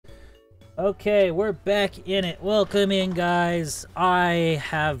Okay, we're back in it. Welcome in, guys. I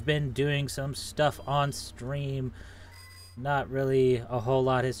have been doing some stuff on stream. Not really a whole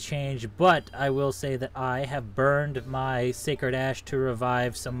lot has changed, but I will say that I have burned my Sacred Ash to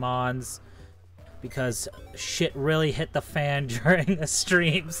revive some mons because shit really hit the fan during the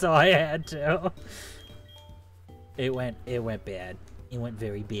stream, so I had to. It went bad. It went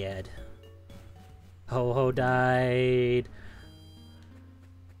very bad. Ho-Ho died.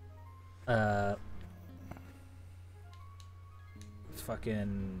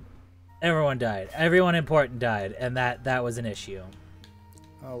 Fucking everyone died. Everyone important died, and that was an issue.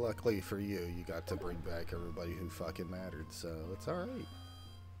 Oh, luckily for you, you got to bring back everybody who fucking mattered, so it's alright.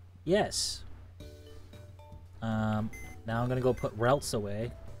 Yes. Now I'm gonna go put Relts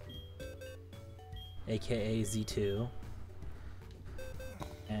away, aka Z2,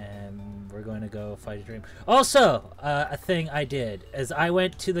 and we're going to go fight a dream. Also, a thing I did is I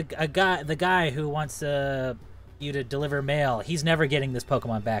went to the guy who wants you to deliver mail. He's never getting this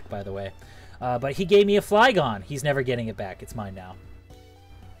Pokemon back, by the way. But he gave me a Flygon. He's never getting it back. It's mine now.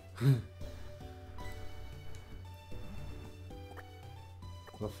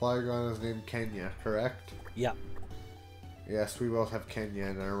 The Flygon is named Kenya, correct? Yep. Yes, we both have Kenya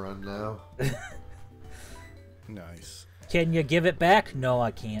in our run now. Nice. Can you give it back? No,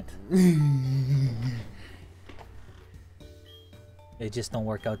 I can't. It just don't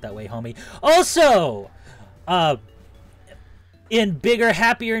work out that way, homie. Also, in bigger,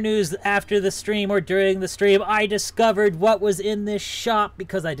 happier news after the stream or during the stream, I discovered what was in this shop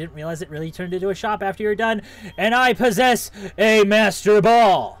because I didn't realize it really turned into a shop after you're done, and I possess a Master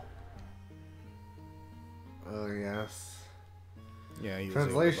Ball. Oh, yes. Yeah. He was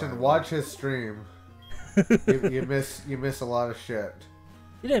Translation, watch his stream. you miss a lot of shit.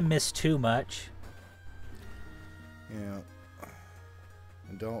 You didn't miss too much. Yeah.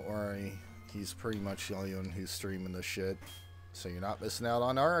 And don't worry, he's pretty much the only one who's streaming the shit, so you're not missing out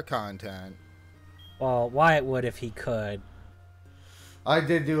on our content. Well, Wyatt would if he could. I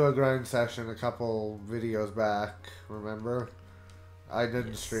did do a grind session a couple videos back, remember? I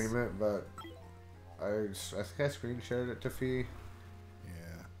didn't stream it, but I think I screen shared it to Fee.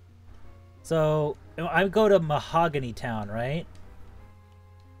 Yeah. So, I go to Mahogany Town, right?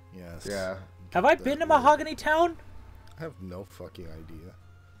 Yes. Yeah. Have I been to Mahogany Town? I have no fucking idea.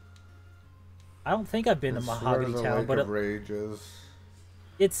 I don't think I've been to Mahogany Town, but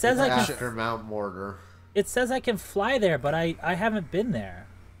it says I can. After Mount Mortar. It says I can fly there, but I haven't been there.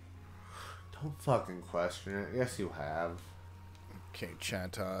 Don't fucking question it. Yes, you have. Okay,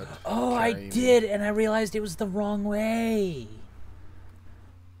 Chantod. Oh, I did, and I realized it was the wrong way.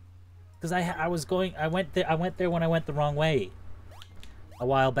 Because I went there when I went the wrong way. A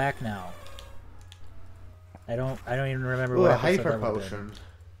while back now. I don't even remember what a episode hyper that would've potion. been.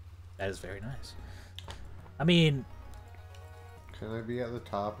 That is very nice. I mean, can I be at the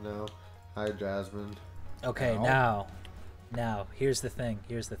top now? Hi, Jasmine. okay, No. now here's the thing.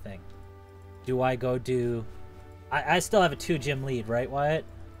 Do I go do? I still have a 2-gym lead, right, Wyatt?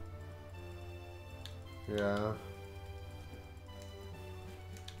 Yeah.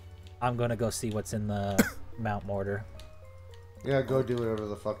 I'm gonna go see what's in the Mount Mortar. Yeah, go do whatever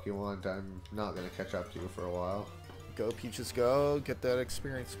the fuck you want. I'm not gonna catch up to you for a while. Go, Peaches, go. Get that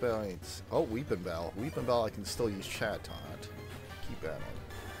experience points. Oh, Weeping Bell. Weeping Bell, I can still use chat taunt. Keep that on.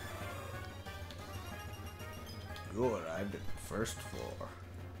 You arrived at the first floor.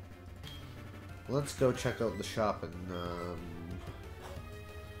 Let's go check out the shop in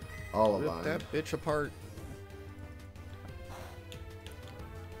Olivine. Rip that bitch apart.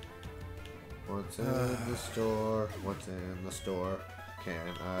 What's in the store? What's in the store? Can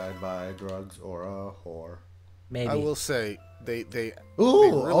I buy drugs or a whore? Maybe. I will say, they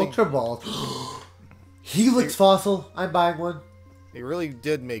Ooh, really, Ultra Ball. Helix Fossil. I'm buying one. They really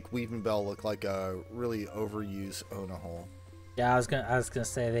did make Weeping Bell look like a really overused Onahole. Yeah, I was gonna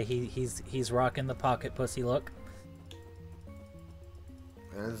say that he's rocking the pocket pussy look.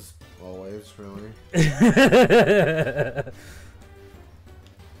 As always, really.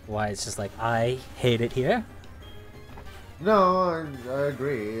 Why it's just like I hate it here. No, I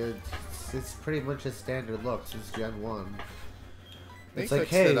agree. It's pretty much a standard look since Gen 1. It's like,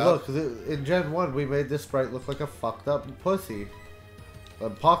 hey, look, in Gen 1 we made this sprite look like a fucked up pussy. A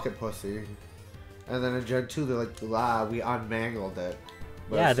pocket pussy. And then in Gen 2 they're like, we unmangled it.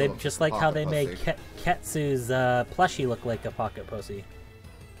 But Yeah, it they still just looks like how they pocket made pussy. Ketsu's plushie look like a pocket pussy.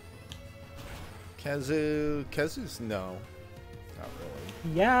 Kazu's no. Not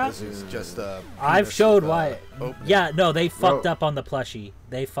really. Yeah. This is just a. I've showed why. Opening. Yeah, no, they fucked up on the plushie.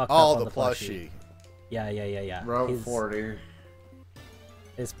 They fucked up on the plushie. Yeah. Route His- 40.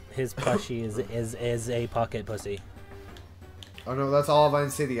 His plushie is a pocket pussy. Oh no, that's Olivine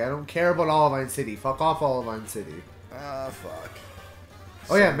City. I don't care about Olivine City. Fuck off, Olivine City. Ah, fuck.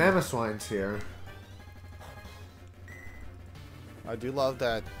 Oh yeah, Mamoswine's here. I do love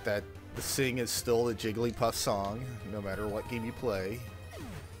that the sing is still the Jigglypuff song, no matter what game you play.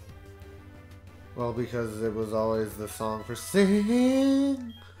 Well, because it was always the song for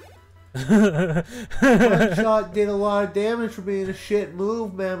sing. One shot did a lot of damage for being a shit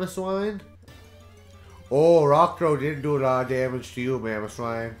move, Mamoswine. Oh, Rock Throw didn't do a lot of damage to you,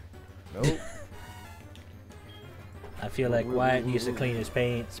 Mamoswine. Nope. I feel like Wyatt needs to clean his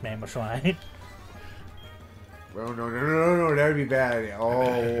paints, Mamoswine. No, that'd be bad.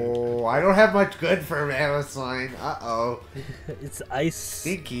 Oh, I don't have much good for Mamoswine. Uh-oh. It's ice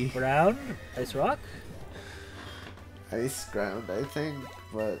Stinky. ground? Ice rock? Ice ground, I think,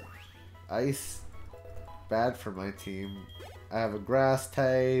 but ice, bad for my team. I have a grass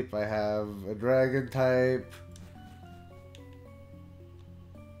type, I have a dragon type.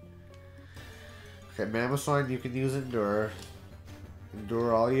 Okay, Mamoswine, you can use Endure.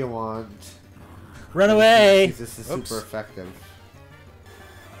 Endure all you want. Run away! This is super effective.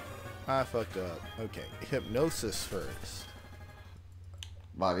 I fucked up. Okay, Hypnosis first.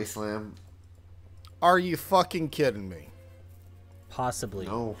 Body Slam. Are you fucking kidding me? Possibly.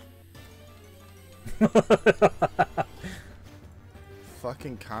 No.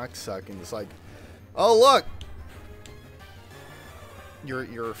 Fucking cocksucking. It's like, oh look!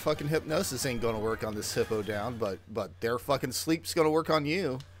 Your fucking Hypnosis ain't gonna work on this hippo down, but their fucking sleep's gonna work on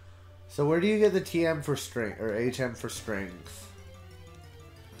you. So where do you get the TM for strength, or HM for strength?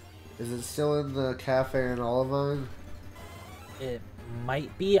 Is it still in the cafe in Olivine? It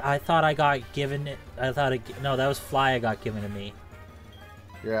might be. I thought I got given it. No, that was Fly I got given to me.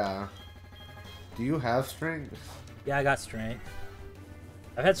 Yeah. Do you have strength? Yeah, I got strength.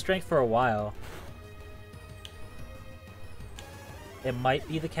 I've had strength for a while. It might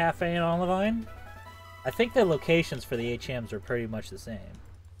be the cafe in Olivine. I think the locations for the HMs are pretty much the same.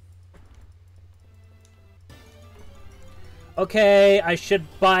 Okay, I should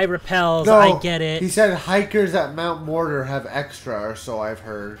buy repels. No, I get it. He said hikers at Mount Mortar have extra, or so I've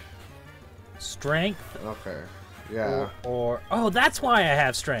heard. Strength? Okay. Yeah. Or oh, that's why I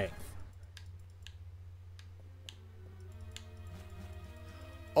have strength.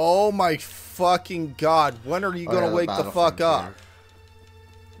 Oh my fucking god, when are you gonna yeah, wake the fuck up?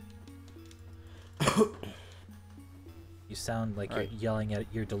 You sound like Right. you're yelling at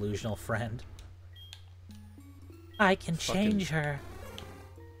your delusional friend. I can change her.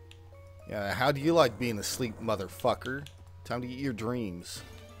 Yeah, how do you like being asleep, motherfucker? Time to get your dreams.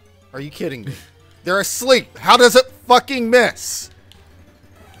 Are you kidding me? They're asleep! How does it fucking miss?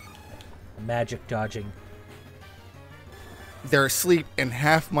 Magic dodging. They're asleep in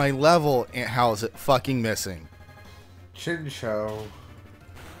half my level, and how is it fucking missing? Chinchou.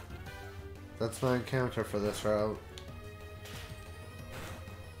 That's my encounter for this route.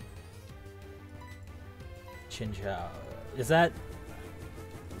 Chinchou. Is that...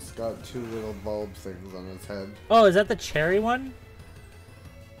 It's got two little bulb things on its head. Oh, is that the cherry one?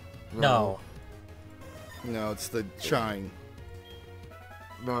 No. No, it's the Chine.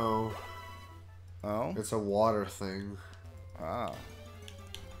 No. Oh? It's a water thing. Ah.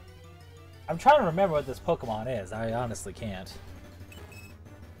 I'm trying to remember what this Pokemon is. I honestly can't.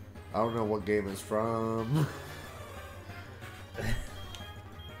 I don't know what game it's from.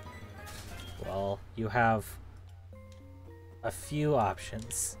 Well, you have a few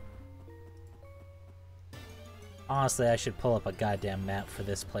options. Honestly, I should pull up a goddamn map for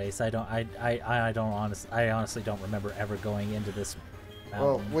this place. I honestly don't remember ever going into this mountain.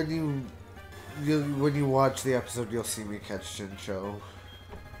 Well, when you watch the episode, you'll see me catch Chinchou,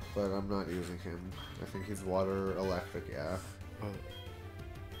 but I'm not using him. I think he's water electric. Yeah.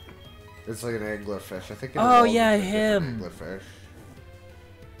 It's like an anglerfish. I think. Oh yeah, him. Anglerfish.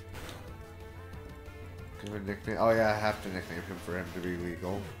 Give a nickname. Oh yeah, I have to nickname him for him to be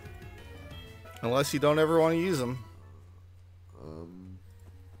legal. Unless you don't ever want to use them.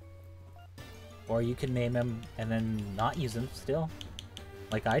 Or you can name him and then not use him still,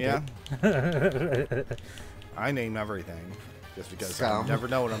 like I did. I name everything just because Scum. I never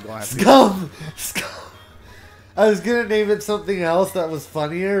know what I'm going to have to. Scum. Scum. I was gonna name it something else that was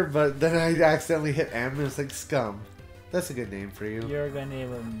funnier, but then I accidentally hit M and it's like Scum. That's a good name for you. You're gonna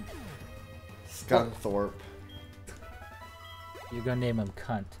name him Scunthorpe. You're gonna name him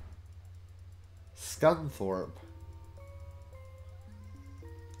Cunt. Scunthorpe.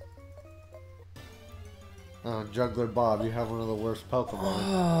 Juggler Bob, you have one of the worst Pokemon.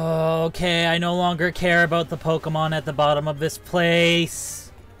 Oh, okay, I no longer care about the Pokemon at the bottom of this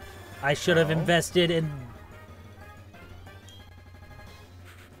place. I should have invested in...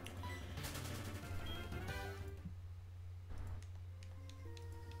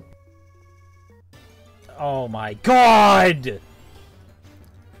 Oh my god!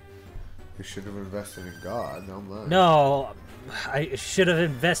 You should have invested in God, no mind. No, I should have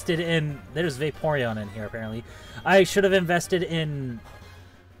invested in... There's Vaporeon in here, apparently. I should have invested in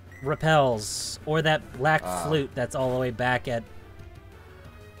Repels, or that black flute that's all the way back at...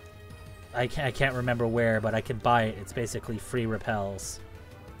 I can't remember where, but I can buy it. It's basically free Repels.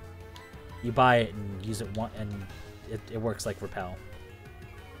 You buy it and use it one, and it works like Repel.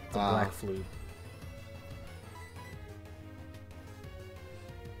 It's a black flute.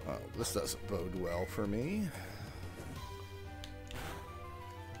 Oh, this doesn't bode well for me.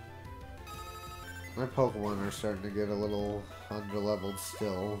 My Pokemon are starting to get a little under-leveled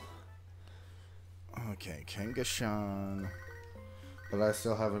still. Okay, Kangaskhan. But I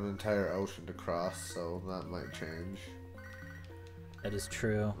still have an entire ocean to cross, so that might change. That is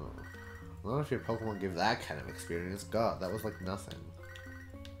true. Oh. I don't know if your Pokemon give that kind of experience. God, that was like nothing.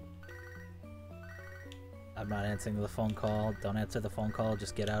 I'm not answering the phone call. Don't answer the phone call.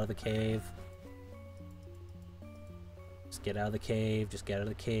 Just get out of the cave. Just get out of the cave. Just get out of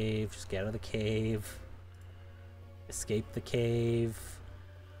the cave. Just get out of the cave. Escape the cave.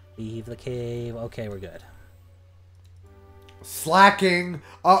 Leave the cave. Okay, we're good. Slacking.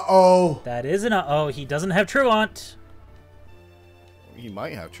 Uh-oh. That is an uh-oh. He doesn't have Truant. He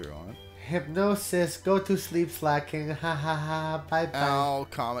might have Truant. Hypnosis. Go to sleep, Slacking. Ha ha ha. Bye-bye. Ow,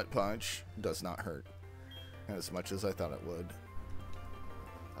 Comet Punch. Does not hurt as much as I thought it would.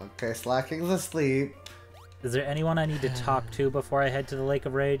 Okay, Slacking's asleep. Is there anyone I need to talk to before I head to the Lake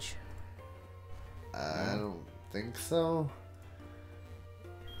of Rage? I don't think so.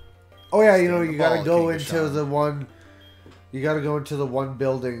 Oh yeah, you know, you gotta go into the one... You gotta go into the one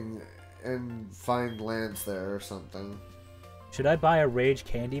building and find Lance there or something. Should I buy a Rage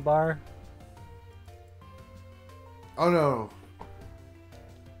candy bar? Oh no.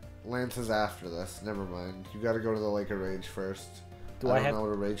 Lance is after this. Never mind. You gotta go to the Lake of Rage first. I don't know what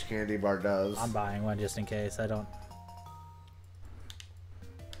a Rage candy bar does. I'm buying one just in case. I don't...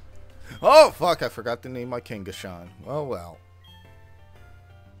 Oh, fuck. I forgot to name my Kangaskhan. Oh, well.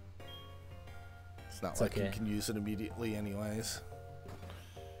 It's not like you can use it immediately anyways.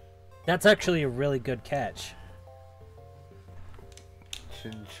 That's actually a really good catch.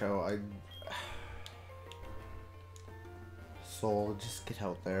 Chinchou, Soul, just get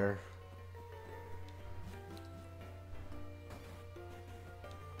out there.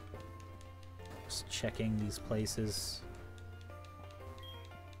 Just checking these places.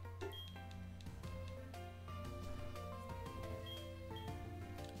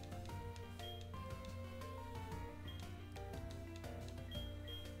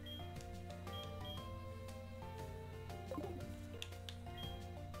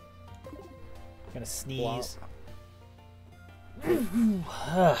 I'm gonna sneeze.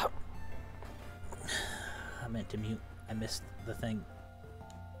 I meant to mute. I missed the thing.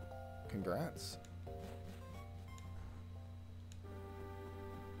 Congrats.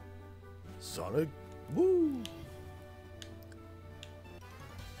 Sonic. Woo!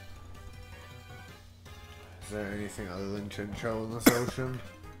 Is there anything other than Chinchou in this ocean?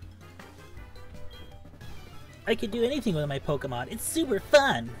 I could do anything with my Pokemon. It's super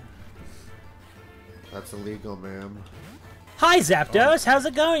fun. That's illegal, ma'am. Hi, Zapdos. How's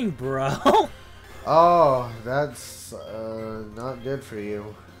it going, bro? Oh, that's not good for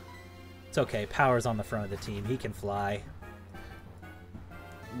you. It's okay. Power's on the front of the team. He can fly.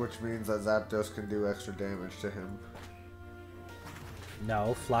 Which means that Zapdos can do extra damage to him.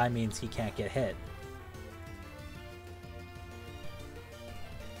 No, fly means he can't get hit.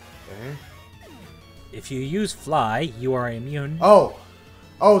 Okay. If you use fly, you are immune. Oh!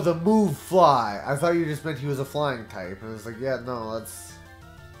 Oh, the move fly. I thought you just meant he was a flying type. And I was like, yeah, no, that's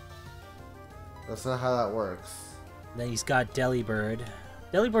not how that works. Then he's got Delibird.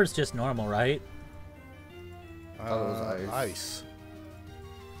 Delibird's just normal, right? I thought it was ice.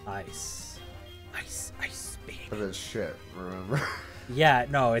 Ice. Ice, ice, baby. But it's shit, remember? Yeah,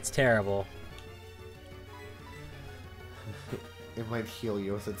 no, it's terrible. It might heal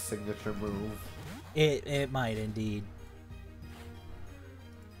you with its signature move. It might indeed.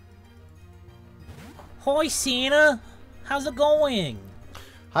 Hoi, Santa! How's it going?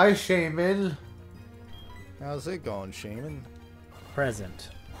 Hi, Shaman. How's it going, Shaman? Present.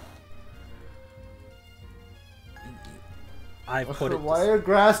 I put it. Why are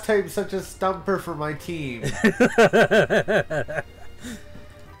grass types such a stumper for my team?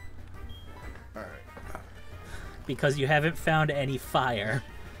 Because you haven't found any fire.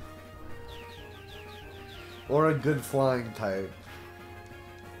 Or a good flying type.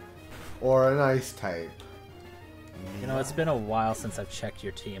 Or an ice type. You know, it's been a while since I've checked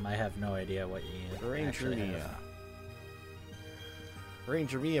your team. I have no idea what you Ranger actually Mia. have.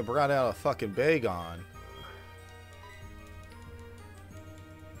 Ranger Mia brought out a fucking Bagon.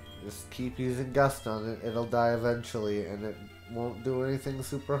 Just keep using Gust on it. It'll die eventually, and it won't do anything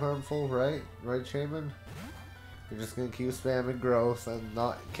super harmful, right? Right, Shaman? You're just gonna keep spamming growth and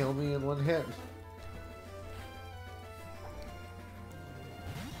not kill me in one hit.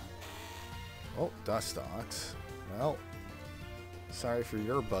 Oh, Dustox. Well, sorry for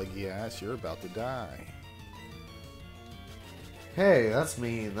your buggy ass. You're about to die. Hey, that's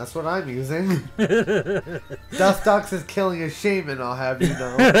mean. That's what I'm using. Dustox is killing a Shaman, I'll have you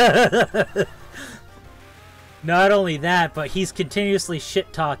know. Not only that, but he's continuously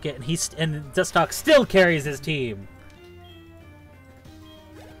shit-talk it, and Dustox still carries his team.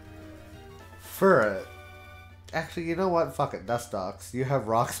 Furret. Actually, you know what? Fuck it, Dustox. You have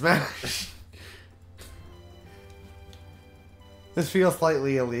Rock Smash. This feels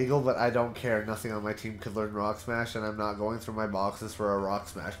slightly illegal, but I don't care. Nothing on my team could learn Rock Smash, and I'm not going through my boxes for a Rock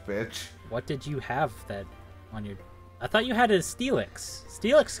Smash, bitch. What did you have that on your... I thought you had a Steelix.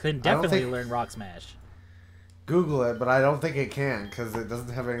 Steelix can definitely learn Rock Smash. Google it, but I don't think it can, because it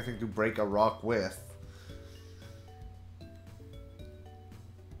doesn't have anything to break a rock with.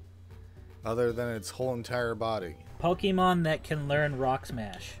 Other than its whole entire body. Pokemon that can learn Rock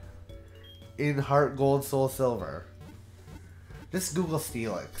Smash. In Heart Gold, Soul Silver. Just Google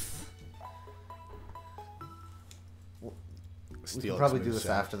Steelix. We can probably do this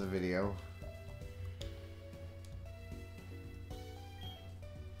after the video.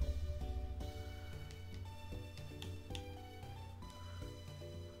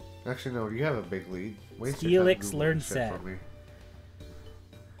 Actually, no, you have a big lead. Steelix Learn Set.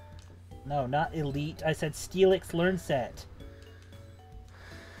 No, not Elite. I said Steelix Learn Set.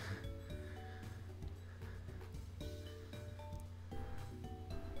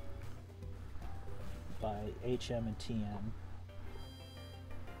 By HM and TM.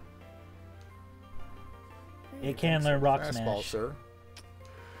 It can learn Rock Smash. Sir.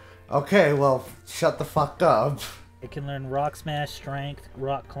 Okay, well, shut the fuck up. It can learn Rock Smash, Strength,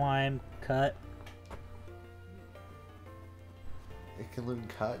 Rock Climb, Cut. It can learn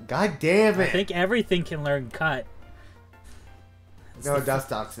Cut? God damn it! I think everything can learn Cut. No,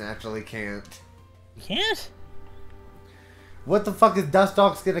 Dustox naturally can't. You can't? What the fuck is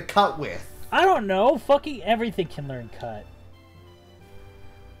Dustox gonna cut with? I don't know. Fucking everything can learn Cut.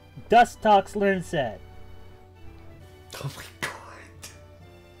 Dustox Learn Set. Oh my god.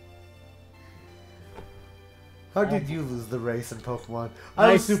 How did you lose the race in Pokemon?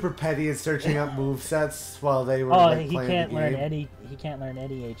 I was super petty and searching up movesets while they were like, he playing can't the learn game. any. He can't learn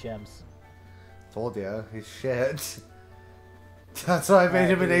any HMs. Told ya, he's shit. That's why I made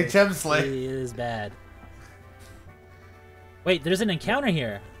him an HM slave. He is bad. Wait, there's an encounter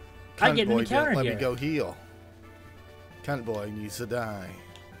here. I get an encounter let here. me go heal. Cunt boy needs to die.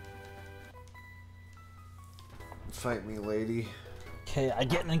 Fight me, lady. Okay, I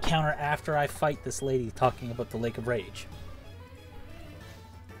get an encounter after I fight this lady talking about the Lake of Rage.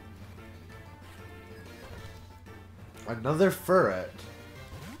 Another Furret.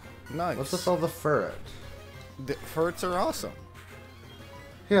 Nice. What's with all the Furret? The Furts are awesome.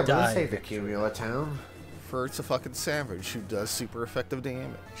 Yeah, but this ain't the Cumula town. Furt's a fucking savage who does super effective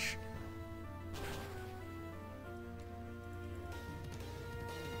damage.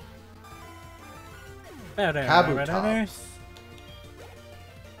 Kabutops.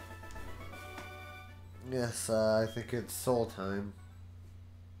 Yes, I think it's soul time.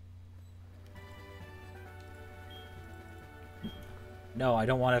 No, I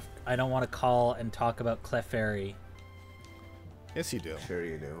don't want to. I don't want to call and talk about Clefairy. Yes, you do. Sure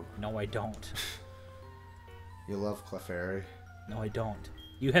you do. No, I don't. You love Clefairy. No, I don't.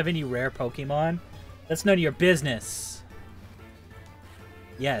 You have any rare Pokemon? That's none of your business.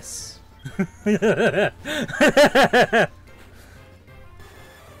 Yes. I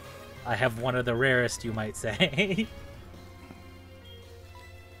have one of the rarest, you might say.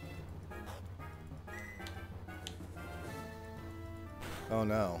 Oh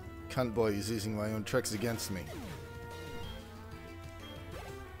no. Cunt boy is using my own tricks against me.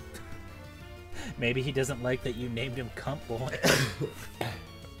 Maybe he doesn't like that you named him Cunt Boy.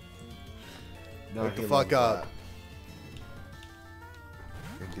 No, Wake the fuck up.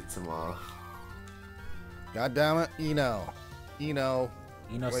 And get some off. God damn it, you know. Eno,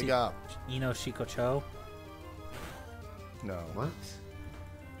 wake up. Eno Shikocho. No. What?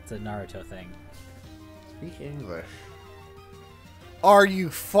 It's a Naruto thing. Speak English. Are you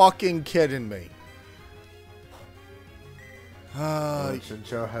fucking kidding me?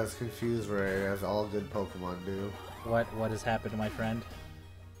 Chinchou has confused Ray, as all good Pokemon do. What has happened to my friend?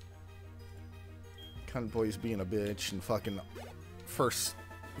 Cunt boy's being a bitch and fucking first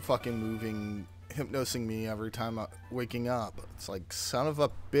fucking moving, hypnosing me every time I'm waking up. It's like, son of a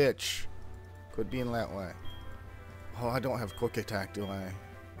bitch. Quit being that way. Oh, I don't have quick attack, do I?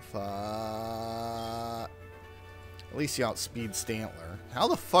 Fuck. At least you outspeed Stantler. How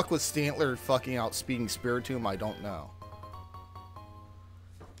the fuck was Stantler fucking outspeeding Spiritomb? I don't know.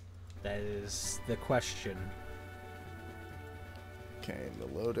 That is the question. Okay,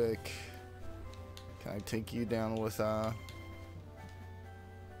 Melodic. Can I take you down with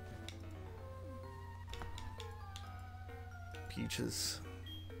Peaches?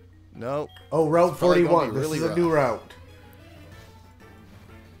 Nope. Oh, Route 41. This really is a new route.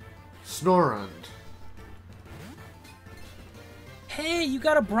 Snorunt. Hey, you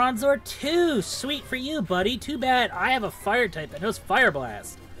got a Bronzor too! Sweet for you, buddy. Too bad I have a fire type that knows Fire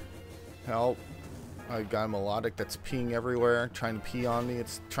Blast. Help. I got a Melodic that's peeing everywhere, trying to pee on me.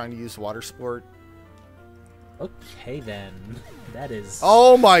 It's trying to use Water Sport. Okay, then. That is...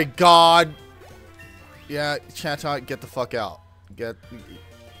 Oh my god! Yeah, Chatot, get the fuck out.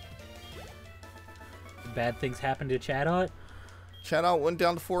 Bad things happen to Chatot? Chatot went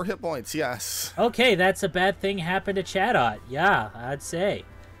down to 4 hit points, yes. Okay, that's a bad thing happened to Chatot. Yeah, I'd say.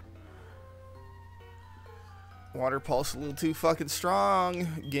 Water Pulse a little too fucking strong.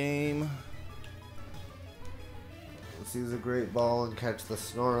 Game. Let's use a Great Ball and catch the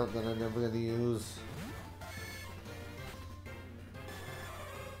Snorunt that I'm never going to use.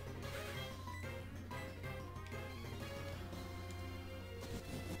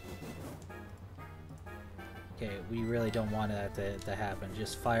 Okay, we really don't want that to happen.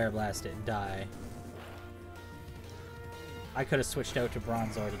 Just Fire Blast it and die. I could have switched out to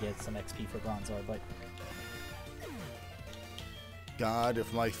Bronzor to get some XP for Bronzor, but... God,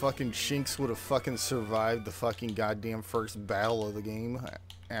 if my fucking Shinx would have fucking survived the fucking goddamn first battle of the game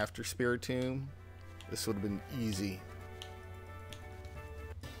after Spiritomb, this would have been easy.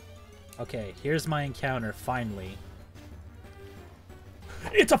 Okay, here's my encounter, finally.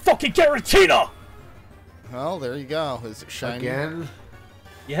 It's a fucking Giratina! Well, there you go. Is it shiny? Again?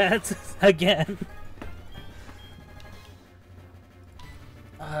 Yeah, it's again.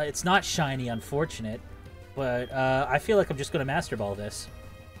 It's not shiny, unfortunate. But I feel like I'm just gonna Master Ball this.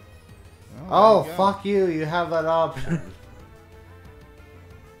 Oh, fuck you! You have that option.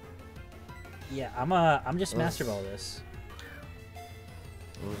 Yeah, I'm just Master Ball this.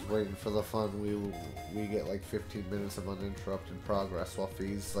 I was waiting for the fun. We get like 15 minutes of uninterrupted progress while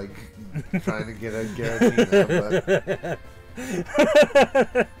he's like trying to get a Giratina.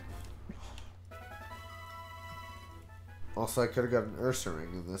 But... Also, I could have got an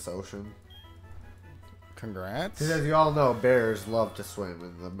Ursaring in this ocean. Congrats. Because as you all know, bears love to swim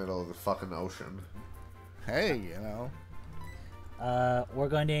in the middle of the fucking ocean. Hey, you know. We're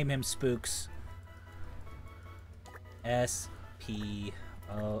going to name him Spooks. S-P-O-O-K.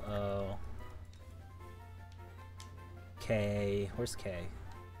 Where's K?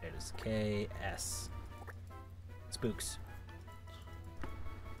 There it is. K-S. Spooks.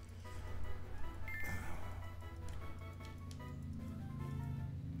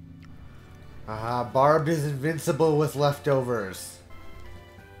 Barbed is invincible with leftovers.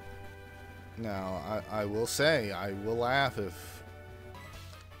 Now, I will say, I will laugh if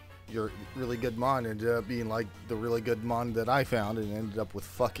your really good mon ended up being like the really good mon that I found and ended up with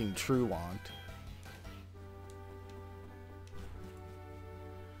fucking Truant.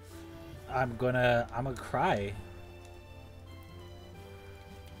 I'm gonna cry.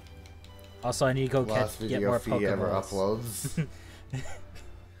 Also, I need to go get more Pokeballs. Ever uploads.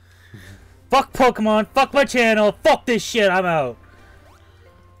 Fuck Pokemon, fuck my channel, fuck this shit, I'm out.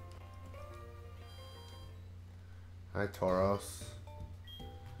 Hi, Tauros.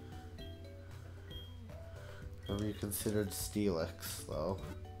 Have you considered Steelix, though?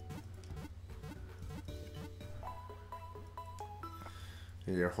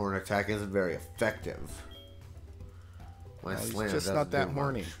 Your horn attack isn't very effective. My slam he's just doesn't not that do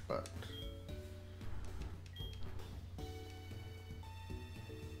horny. much, but...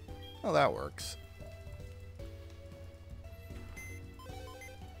 Oh, that works.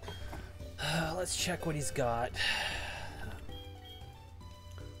 Let's check what he's got.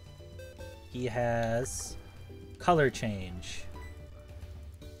 He has color change.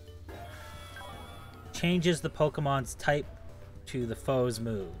 Changes the Pokemon's type to the foe's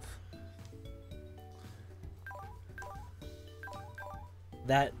move.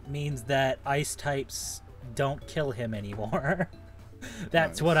 That means that ice types don't kill him anymore.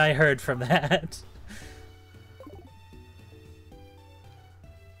 That's Nice. what I heard from that.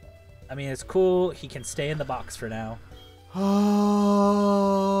 I mean, it's cool. He can stay in the box for now.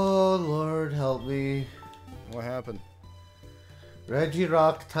 Oh, Lord help me. What happened? Reggie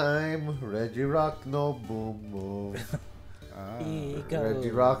Rock time. Reggie Rock, no boom boom. He Reggie goes.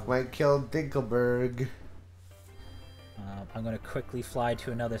 Rock might kill Dinkelberg. I'm going to quickly fly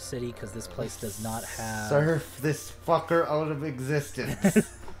to another city because this place does not have... Surf this fucker out of existence.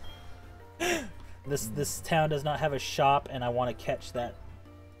 This town does not have a shop, and I want to catch that...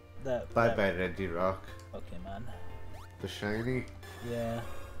 Bye bye, Reggie Rock. Pokemon. The shiny. Yeah.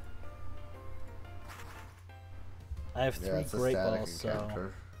 I have 3 it's a Great static Balls, so...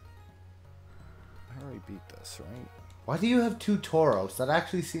 encounter. I already beat this, right? Why do you have 2 Tauros? That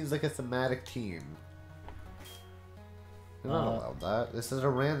actually seems like a thematic team. You're not allowed that. This is a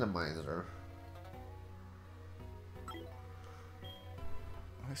randomizer.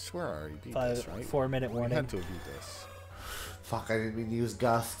 I swear I already beat this, right? 4-minute We warning. had to have beat this. Fuck, I didn't mean to use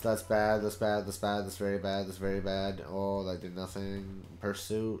Gust. That's bad, that's bad, that's bad, that's very bad, that's very bad. Oh, that did nothing.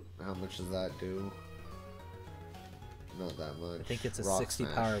 Pursuit, how much does that do? Not that much. I think it's a Rock 60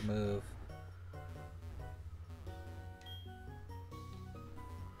 Smash. power move.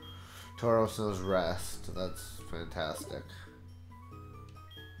 Tauros knows rest. That's fantastic.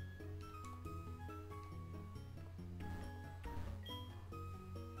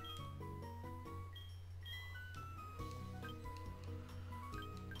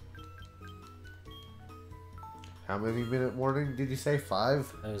 How many minute warning did you say?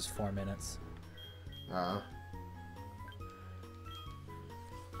 5? That was 4 minutes. Alright.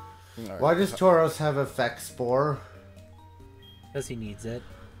 Why does Tauros have Effect Spore? Because he needs it.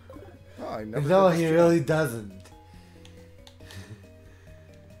 Oh, I never No, did this he shit. really doesn't.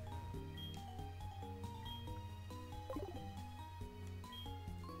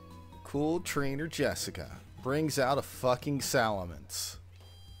 Cool trainer Jessica brings out a fucking Salamence.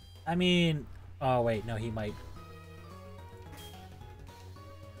 I mean... Oh, wait. No, he might...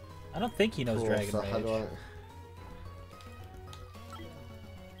 I don't think he knows Cool, Dragon so Rage. how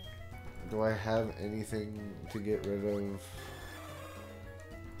do I have anything to get rid of?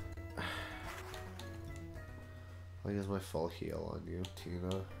 I'll use my full heal on you,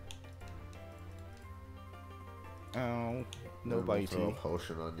 Tina. Oh, no And we'll throw a bitey.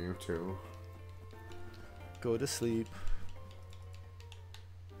 potion on you too. Go to sleep.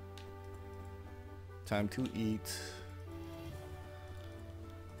 Time to eat.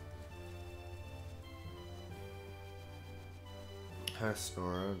 Hi,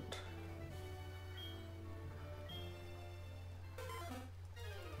 Snorant.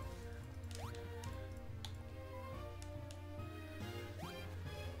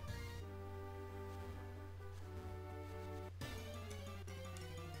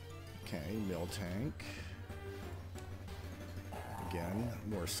 Okay, Miltank. Again,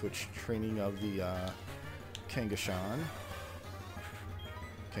 more switch training of the Kangaskhan.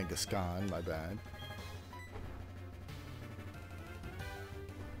 Kangaskhan, my bad.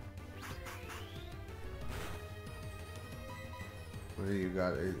 What do you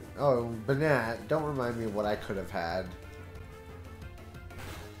got? Oh, Banat, don't remind me what I could have had.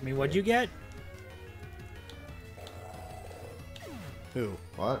 I mean, what'd you get? Who?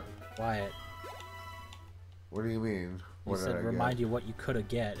 What? Wyatt. What do you mean? You What did I said get? remind you what you could have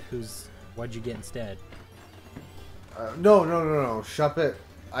get. What'd you get instead? No. Shuppet.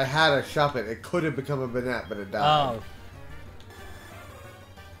 I had a Shuppet. It could have become a Banat, but it died. Oh,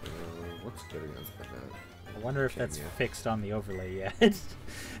 What's good against Banat? I wonder if that's Yeah. fixed on the overlay yet.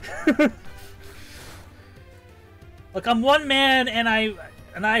 Look, I'm one man and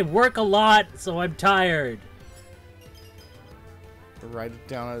I work a lot, so I'm tired. Write it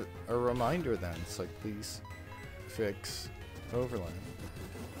down a reminder then. It's like, please fix overlay.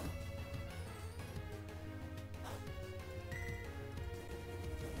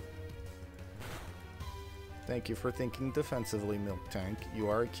 Thank you for thinking defensively, Miltank. You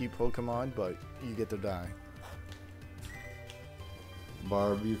are a cute Pokemon, but you get to die.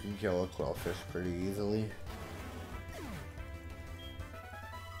 Barb, you can kill a Quillfish pretty easily.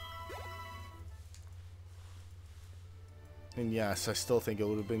 And yes, I still think it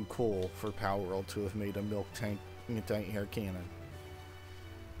would have been cool for Power World to have made a Miltank anti-air cannon.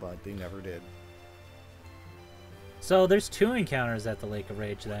 But they never did. So there's 2 encounters at the Lake of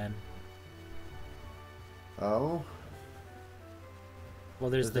Rage then. Oh? Well,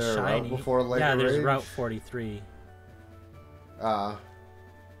 there's Is the there a route shiny. before Lake yeah, of there's Rage? Route 43. Am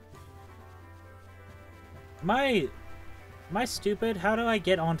I stupid? How do I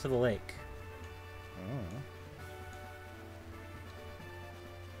get onto the lake? Oh.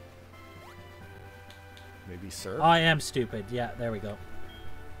 Maybe surf? I am stupid. Yeah, there we go.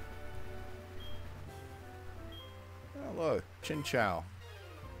 Oh, look. Chin Chow.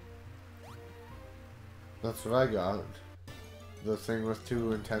 That's what I got. The thing with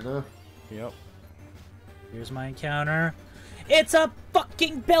 2 antenna. Yep. Here's my encounter. It's a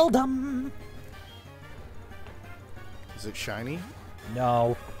fucking Beldum! Is it shiny?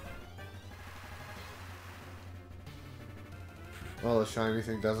 No. Well, the shiny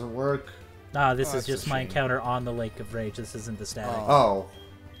thing doesn't work. Nah, this is that's just a my shame. encounter on the Lake of Rage. This isn't the static. Oh.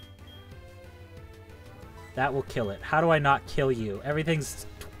 That will kill it. How do I not kill you? Everything's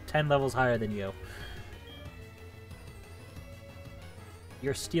 10 levels higher than you.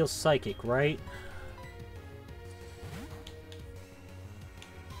 You're Steel Psychic, right?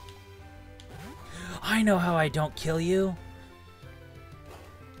 I know how I don't kill you.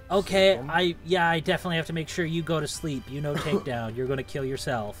 Okay, I definitely have to make sure you go to sleep. You know takedown. You're gonna kill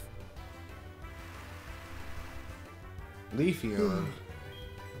yourself. Leafy on.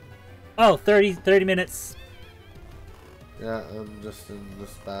 Oh, 30 minutes. Yeah, I'm just in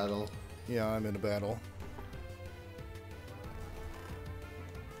this battle. Yeah, I'm in a battle.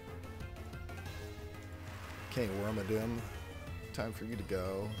 Okay, Wormadam. Time for you to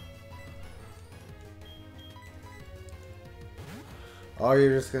go. Oh,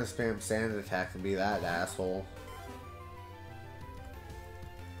 you're just gonna spam sand attack and be that asshole.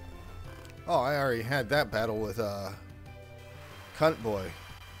 Oh, I already had that battle with Cunt Boy.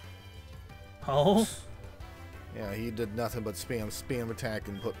 Oh? Yeah, he did nothing but spam attack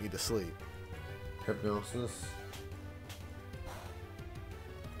and put me to sleep. Hypnosis.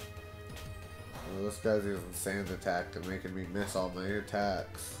 Oh, this guy's using sand attack and making me miss all my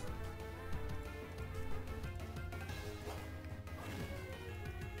attacks.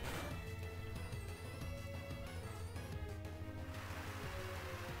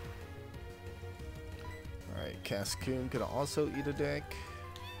 Alright, Cascoon gonna also eat a deck.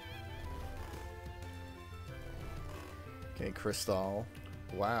 Okay, Crystal.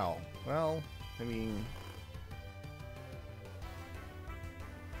 Wow. Well, I mean...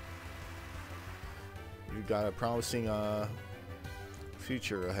 you got a promising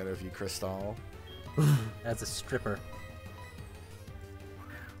future ahead of you, Crystal. As a stripper.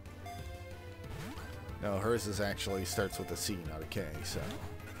 No, hers is actually starts with a C, not a K, so...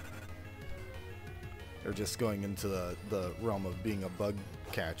 they're just going into the realm of being a bug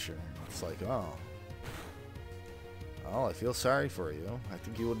catcher. It's like, oh. Oh, I feel sorry for you. I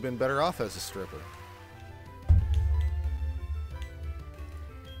think you would have been better off as a stripper.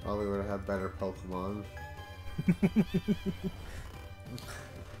 Probably would have had better Pokemon.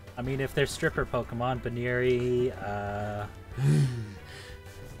 I mean, if they're stripper Pokemon, Baneri,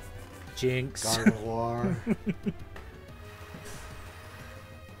 Jinx. Gardevoir.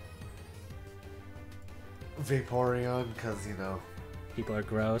 Vaporeon, because, you know. People are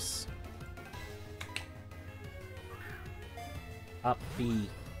gross. Up B.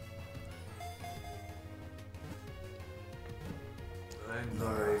 I'm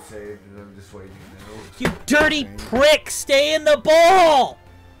already saved and I'm just waiting now. You dirty prick! Stay in the ball!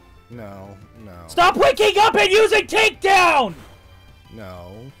 No, no. Stop waking up and using takedown!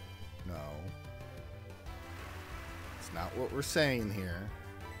 No, no. It's not what we're saying here.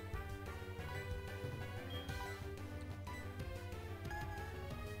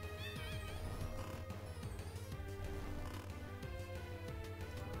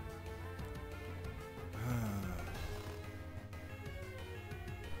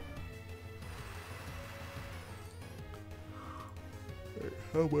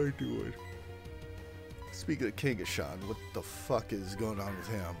 How am I doing? Speaking of Kangaskhan, what the fuck is going on with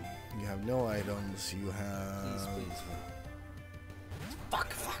him? You have no items, you have...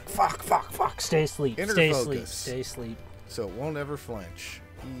 Fuck. Stay asleep. Inner Stay focus. asleep. Stay asleep. So it won't ever flinch.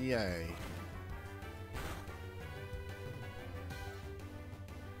 Yay.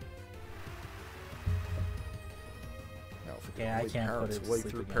 Now, if we Yeah, I only can't power put its it to way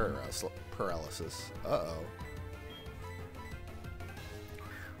sleep through again. paralysis. Uh-oh.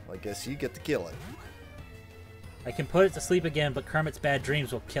 Well, I guess you get to kill it. I can put it to sleep again, but Kermit's bad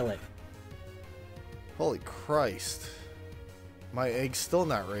dreams will kill it. Holy Christ. My egg's still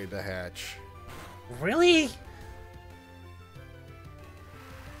not ready to hatch. Really?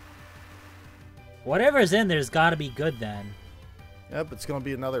 Whatever's in there's gotta be good then. Yep, it's gonna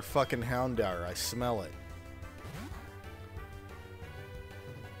be another fucking Houndour. I smell it.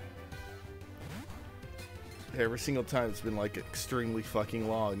 Every single time it's been like extremely fucking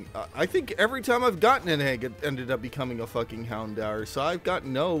long. I think every time I've gotten an egg, it ended up becoming a fucking Houndour, so I've got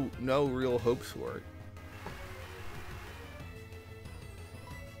no real hopes for it.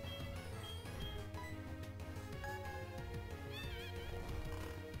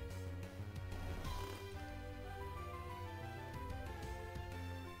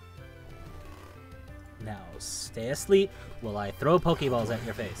 Now stay asleep while I throw Pokeballs at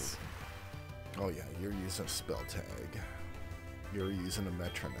your face. Oh yeah, you're using a spell tag. You're using a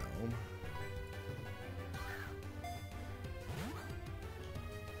metronome.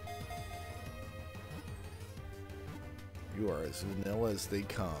 You are as vanilla as they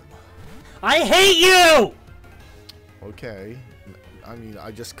come. I hate you! Okay. I mean, I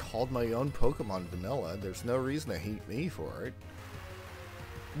just called my own Pokemon vanilla. There's no reason to hate me for it.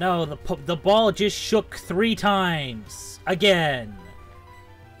 No, the ball just shook 3 times. Again.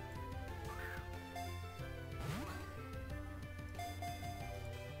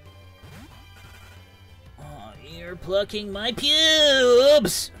 Oh, you're plucking my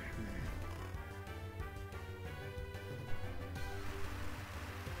pubes!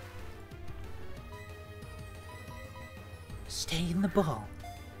 Stay in the ball.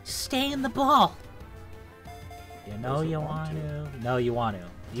 Stay in the ball. You know you want to. No, you want to.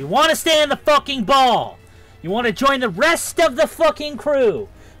 You want to stay in the fucking ball. You want to join the rest of the fucking crew.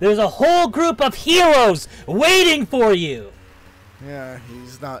 There's a whole group of heroes waiting for you. Yeah,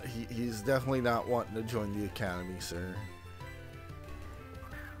 he's not. He's definitely not wanting to join the academy, sir.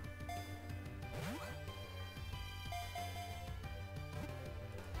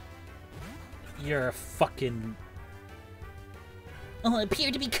 You're a fucking... Oh, I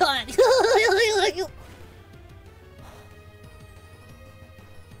appear to be caught.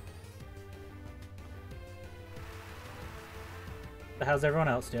 How's everyone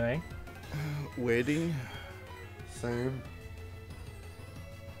else doing? Waiting. Same.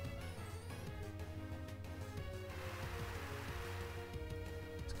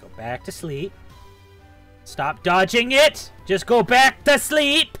 Let's go back to sleep. Stop dodging it! Just go back to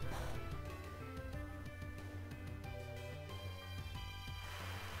sleep!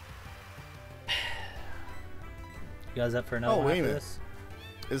 You guys up for another Oh, wait a half of minute. this?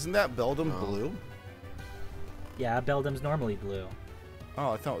 Isn't that Beldum No. blue? Yeah, Beldum's normally blue.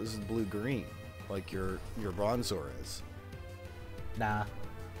 Oh, I thought it was blue-green, like your Bronzor is. Nah.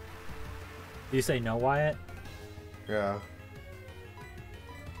 You say no, Wyatt? Yeah.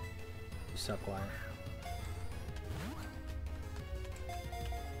 You suck, Wyatt.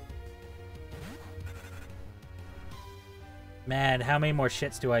 Man, how many more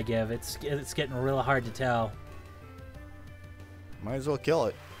shits do I give? It's getting real hard to tell. Might as well kill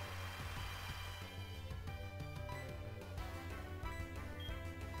it.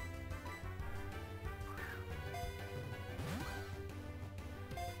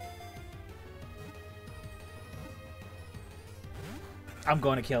 I'm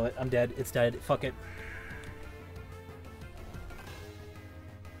going to kill it. I'm dead. It's dead. Fuck it.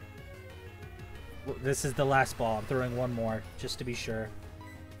 This is the last ball. I'm throwing one more, just to be sure.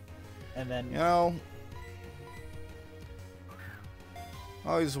 And then... You know, I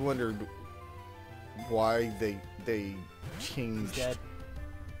always wondered why they changed dead.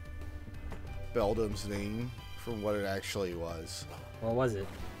 Beldum's name from what it actually was. What was it?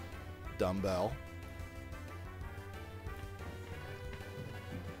 Dumbbell.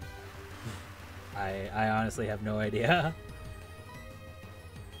 I honestly have no idea.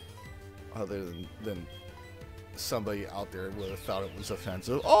 Other than somebody out there would have thought it was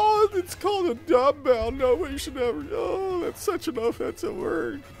offensive. Oh, it's called a dumbbell. Nobody should ever. Oh, that's such an offensive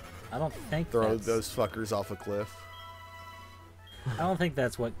word. I don't think Throw that's... those fuckers off a cliff. I don't think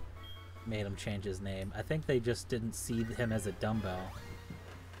that's what made him change his name. I think they just didn't see him as a dumbbell.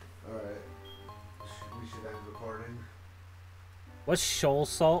 Alright. We should end recording. What's shoal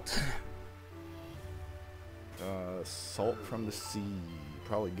salt? Salt from the sea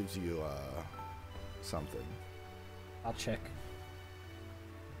probably gives you something. I'll check.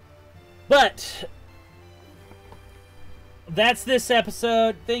 But that's this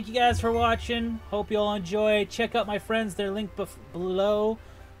episode. Thank you guys for watching. Hope you all enjoy. Check out my friends. They're linked below.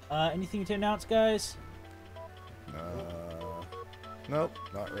 Anything to announce, guys? Nope,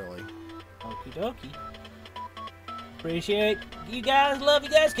 not really. Okie dokie. Appreciate you guys. Love you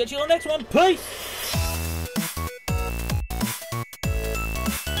guys. Catch you on the next one. Peace.